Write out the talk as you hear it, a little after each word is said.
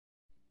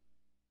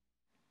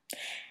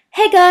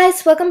Hey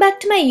guys, welcome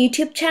back to my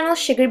YouTube channel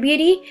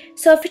ShoogarBeauty.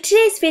 So for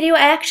today's video,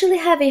 I actually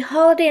have a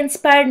holiday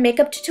inspired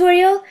makeup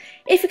tutorial.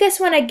 If you guys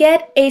want to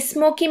get a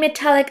smoky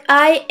metallic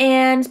eye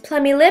and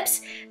plummy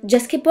lips,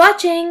 just keep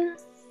watching.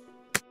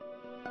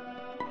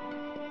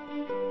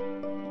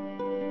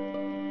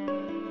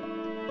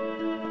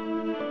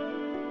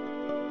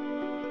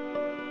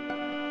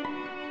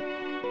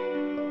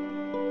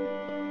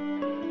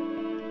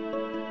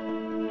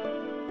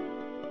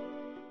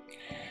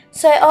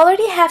 So I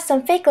already have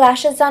some fake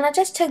lashes on. I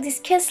just took these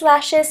kiss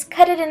lashes,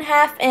 cut it in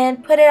half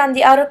and put it on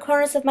the outer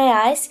corners of my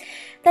eyes.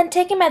 Then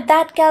taking my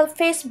That Gal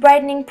Face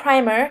Brightening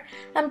Primer,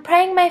 I'm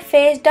priming my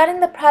face,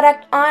 dotting the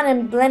product on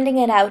and blending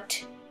it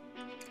out.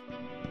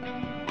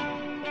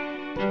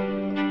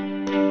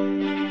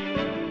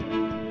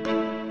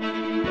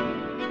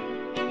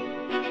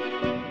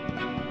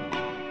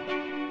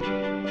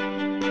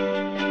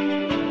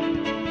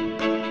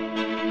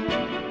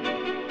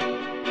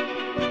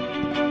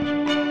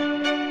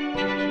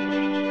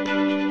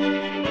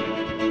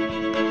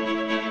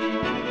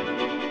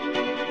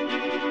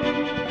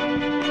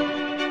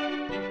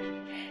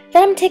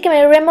 Then I'm taking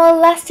my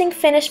Rimmel Lasting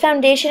Finish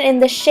Foundation in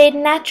the shade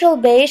Natural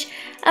Beige.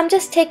 I'm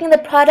just taking the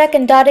product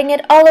and dotting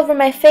it all over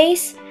my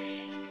face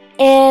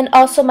and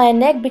also my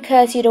neck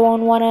because you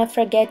don't want to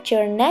forget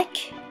your neck.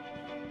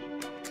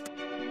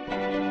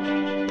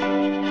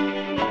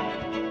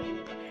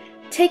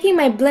 Taking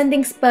my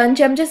blending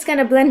sponge, I'm just going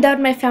to blend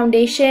out my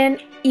foundation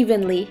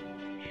evenly.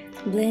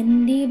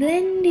 Blendy,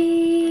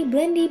 blendy,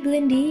 blendy,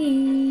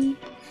 blendy.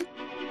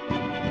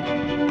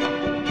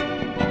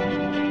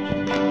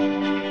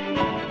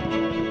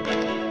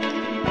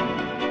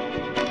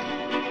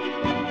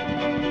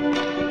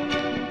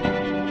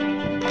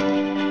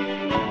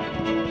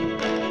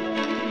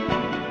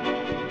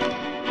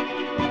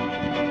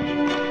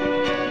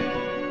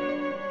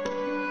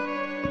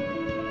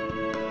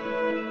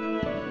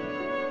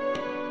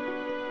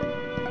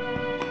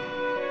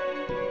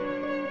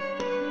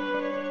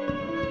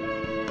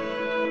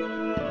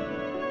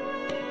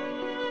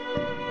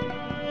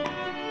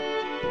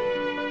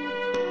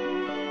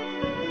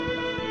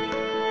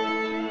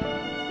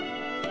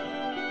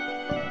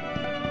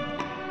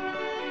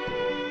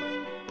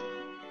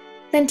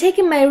 Then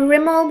taking my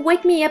Rimmel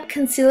Wake Me Up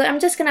Concealer, I'm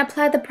just going to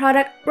apply the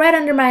product right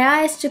under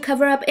my eyes to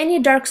cover up any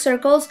dark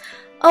circles,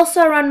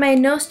 also around my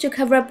nose to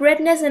cover up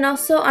redness, and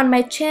also on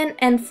my chin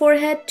and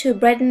forehead to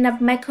brighten up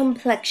my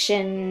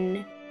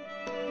complexion.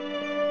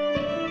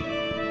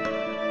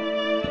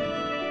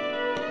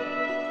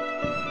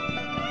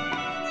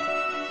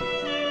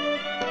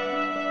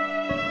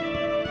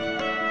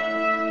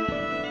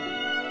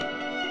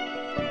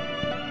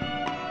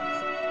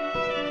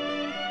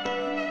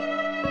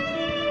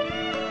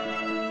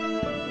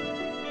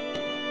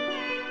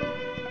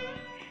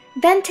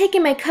 Then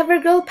taking my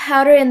CoverGirl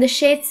powder in the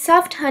shade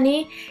Soft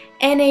Honey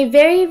and a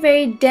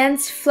very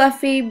dense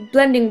fluffy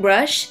blending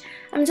brush,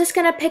 I'm just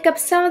going to pick up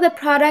some of the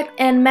product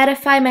and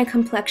mattify my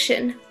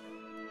complexion.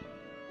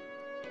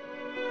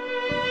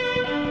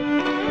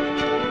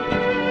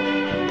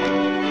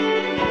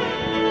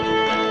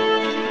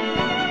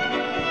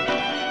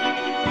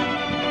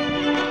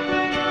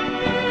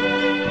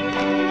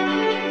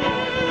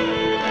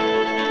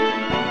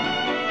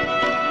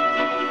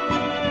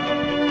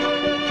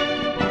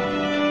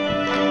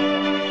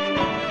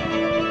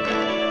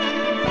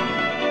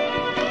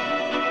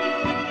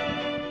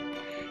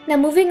 Now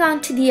moving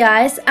on to the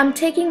eyes, I'm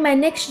taking my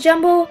NYX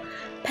Jumbo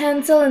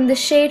pencil in the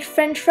shade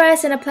French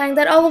Fries and applying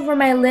that all over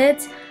my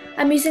lids.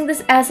 I'm using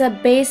this as a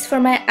base for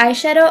my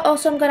eyeshadow.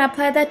 Also, I'm going to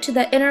apply that to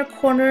the inner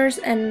corners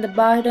and the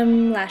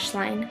bottom lash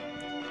line.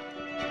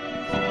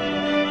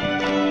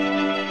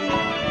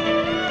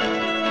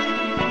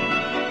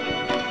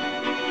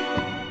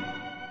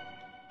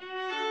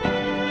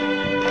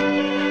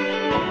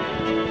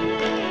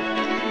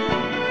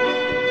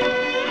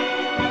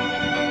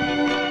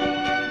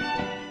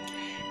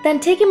 Then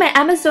taking my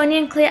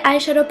Amazonian Clay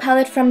eyeshadow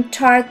palette from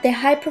Tarte, the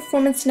High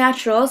Performance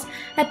Naturals,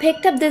 I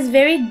picked up this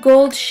very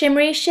gold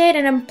shimmery shade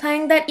and I'm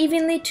applying that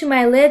evenly to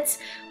my lids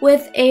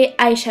with a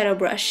eyeshadow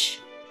brush.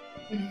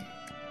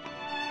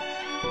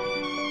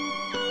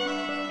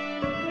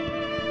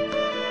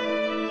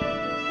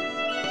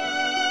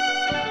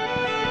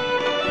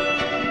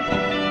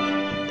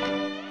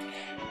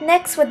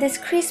 Next, with this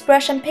crease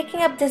brush, I'm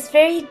picking up this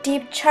very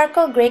deep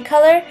charcoal gray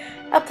color,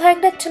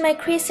 applying that to my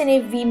crease in a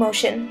V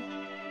motion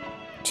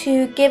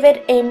to give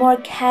it a more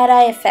cat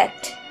eye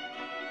effect.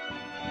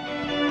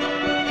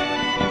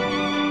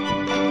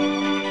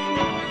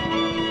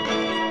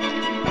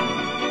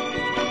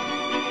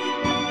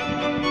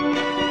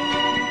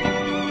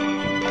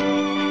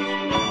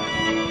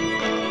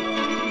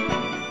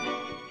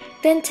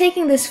 Then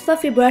taking this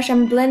fluffy brush,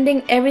 I'm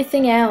blending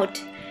everything out.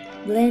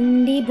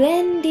 Blendy,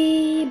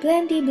 blendy,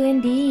 blendy,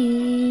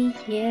 blendy,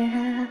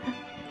 yeah.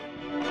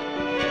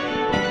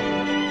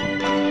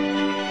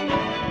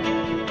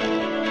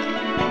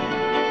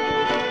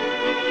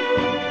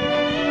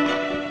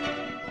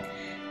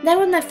 Then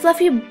with my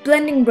fluffy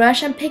blending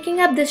brush, I'm picking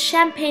up this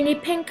champagne-y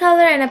pink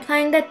color and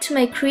applying that to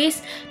my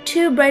crease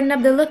to brighten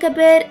up the look a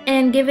bit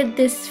and give it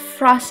this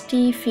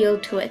frosty feel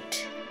to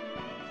it.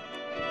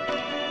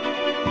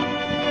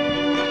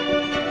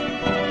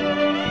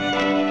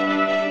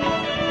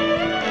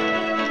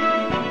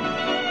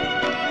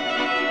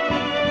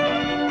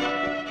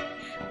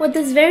 With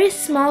this very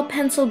small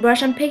pencil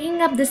brush, I'm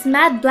picking up this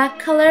matte black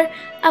color,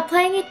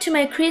 applying it to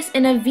my crease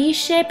in a V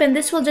shape, and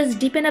this will just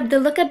deepen up the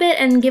look a bit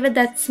and give it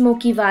that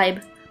smoky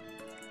vibe.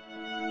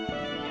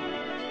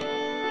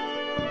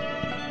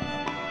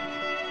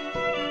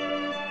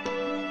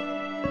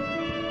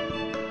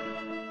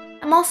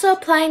 I'm also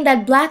applying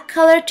that black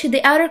color to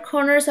the outer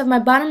corners of my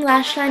bottom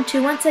lash line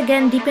to once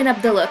again deepen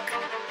up the look.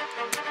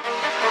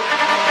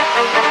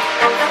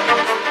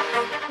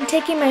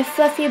 Taking my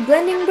fluffy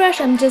blending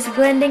brush, I'm just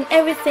blending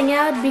everything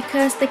out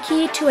because the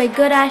key to a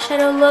good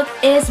eyeshadow look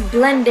is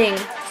blending.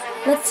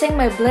 Let's sing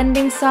my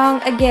blending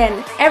song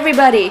again.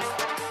 Everybody!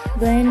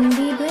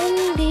 Blendy,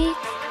 blendy,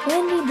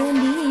 blendy,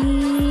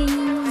 blendy,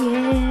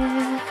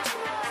 yeah.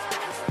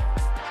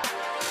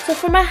 So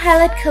for my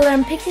highlight color,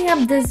 I'm picking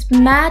up this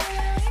matte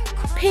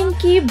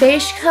pinky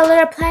beige color,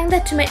 applying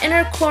that to my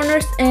inner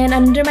corners and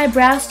under my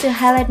brows to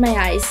highlight my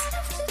eyes.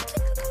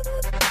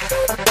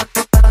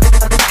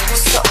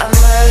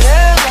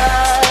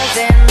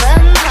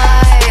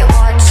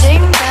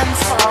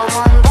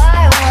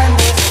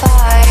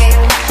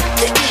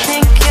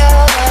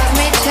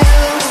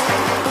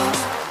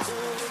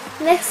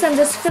 Next, I'm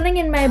just filling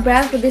in my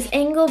brows with this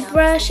angled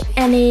brush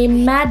and a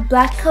matte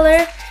black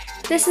color.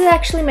 This is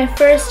actually my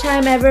first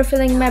time ever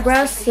filling my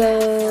brows,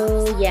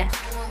 so yeah.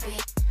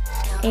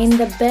 Ain't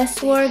the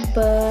best work,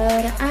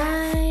 but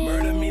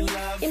I'm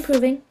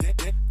improving, I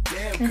think.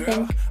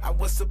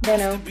 Don't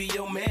know.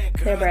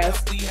 Their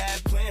brows.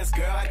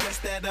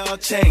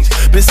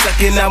 Been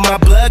sucking out my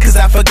blood cause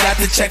I forgot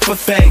to check for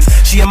fangs.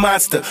 She a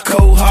monster,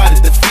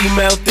 cold-hearted, the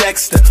female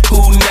Dexter.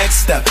 Who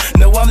next up?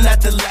 No, I'm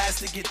not the last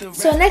to get the.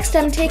 So next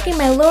I'm taking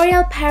my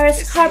L'Oreal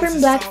Paris Carbon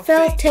Black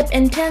Felt Tip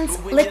Intense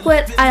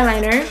Liquid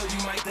Eyeliner,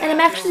 and I'm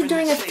actually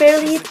doing a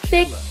fairly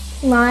thick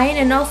line,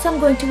 and also I'm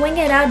going to wing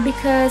it out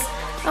because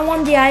I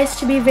want the eyes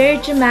to be very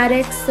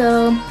dramatic,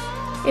 so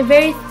a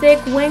very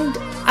thick winged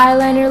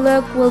eyeliner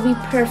look will be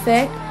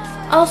perfect.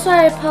 Also,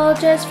 I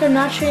apologize for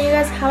not showing you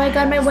guys how I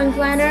got my winged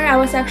liner. I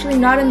was actually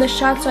not in the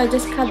shot, so I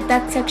just cut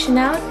that section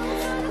out.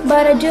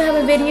 But I do have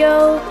a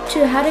video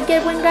to how to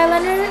get winged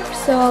eyeliner,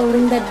 so I'll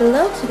link that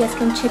below so you guys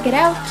can check it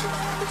out.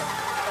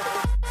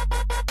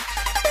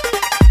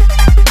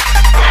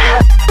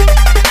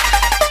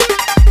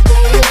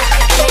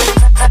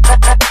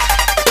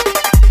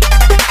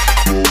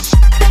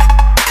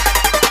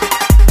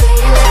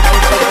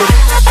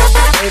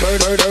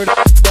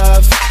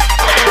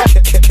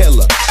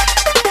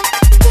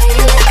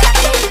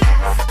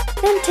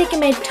 Taking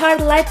my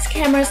Tarte Lights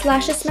Cameras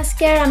Lashes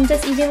Mascara, I'm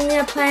just evenly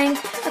applying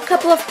a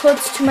couple of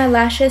coats to my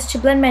lashes to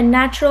blend my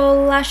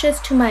natural lashes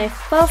to my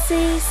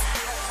falsies.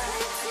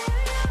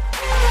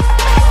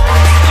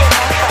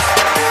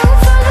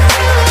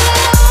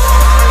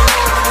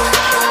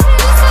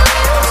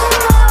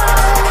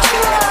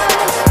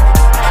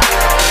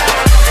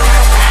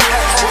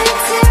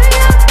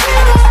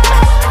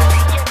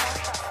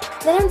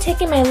 Then I'm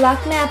taking my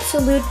Lakme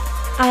Absolute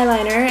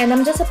eyeliner and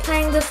I'm just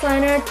applying this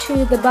liner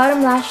to the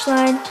bottom lash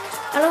line.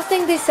 I don't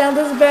think they sell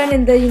this brand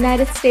in the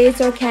United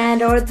States or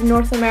Canada or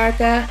North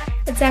America.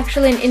 It's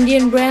actually an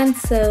Indian brand,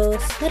 so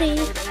sorry.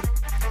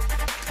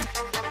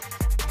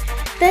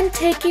 Then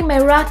taking my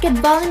Rocket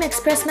Volume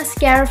Express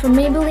mascara from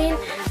Maybelline,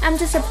 I'm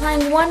just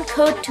applying one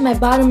coat to my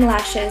bottom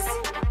lashes.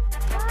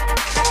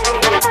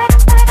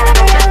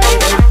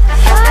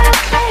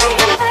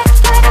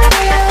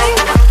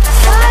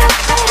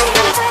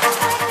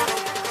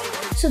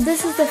 So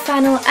this is the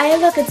final eye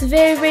look. It's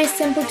very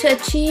simple to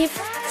achieve,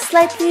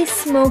 slightly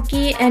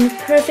smoky and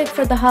perfect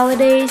for the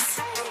holidays.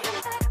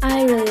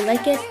 I really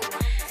like it.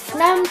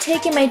 Now I'm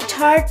taking my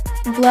Tarte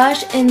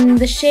blush in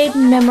the shade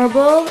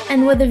Memorable,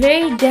 and with a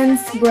very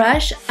dense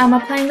brush, I'm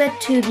applying that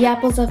to the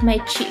apples of my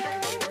cheek.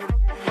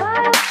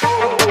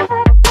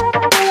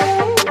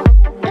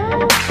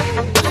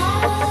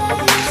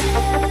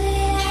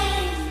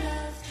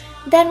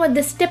 Then with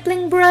the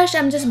stippling brush,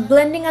 I'm just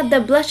blending out the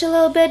blush a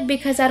little bit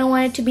because I don't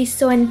want it to be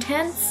so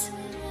intense.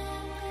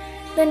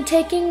 Then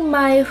taking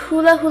my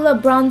Hula Hula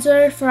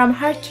bronzer from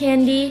Heart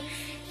Candy,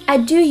 I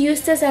do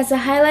use this as a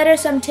highlighter,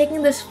 so I'm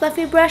taking this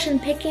fluffy brush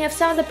and picking up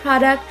some of the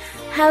product,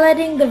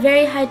 highlighting the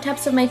very high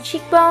tops of my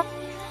cheekbone.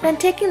 Then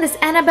taking this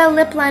Annabelle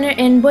lip liner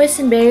in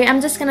Boysenberry, I'm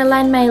just gonna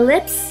line my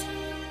lips.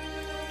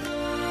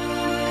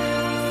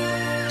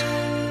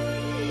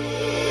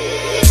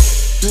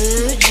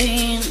 Blue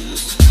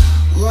jeans,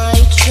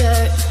 white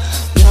shirt,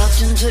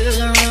 walked into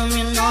the room,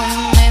 you know you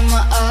made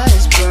my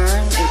eyes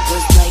burn. It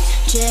was like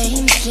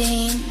James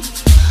Dean,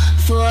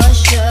 for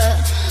sure.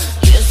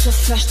 You're so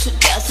fresh to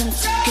death and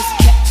sick as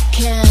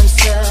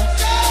cancer.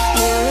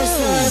 You're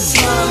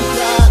so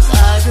punk,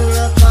 I grew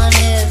up on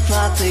hip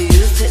hop, but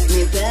you fit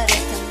me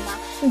better than my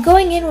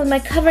Going in with my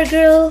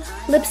CoverGirl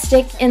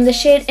lipstick in the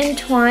shade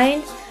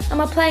Entwine,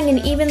 I'm applying an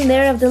even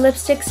layer of the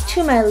lipsticks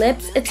to my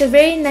lips. It's a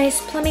very nice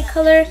plummy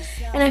color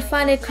and I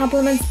find it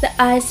complements the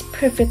eyes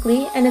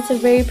perfectly, and it's a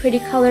very pretty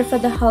color for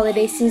the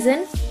holiday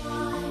season.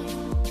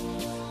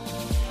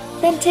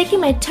 Then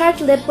taking my Tarte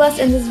lip gloss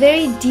in this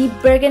very deep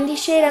burgundy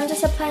shade, I'm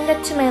just applying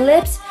that to my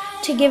lips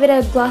to give it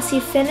a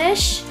glossy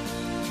finish.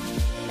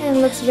 And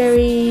it looks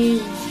very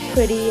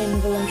pretty and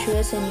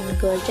voluptuous and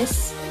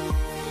gorgeous.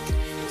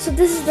 So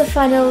this is the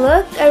final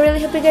look. I really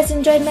hope you guys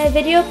enjoyed my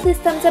video. Please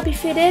thumbs up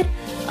if you did.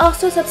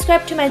 Also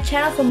subscribe to my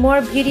channel for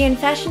more beauty and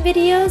fashion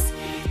videos.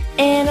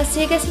 And I'll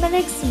see you guys in my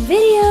next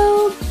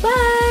video.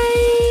 Bye!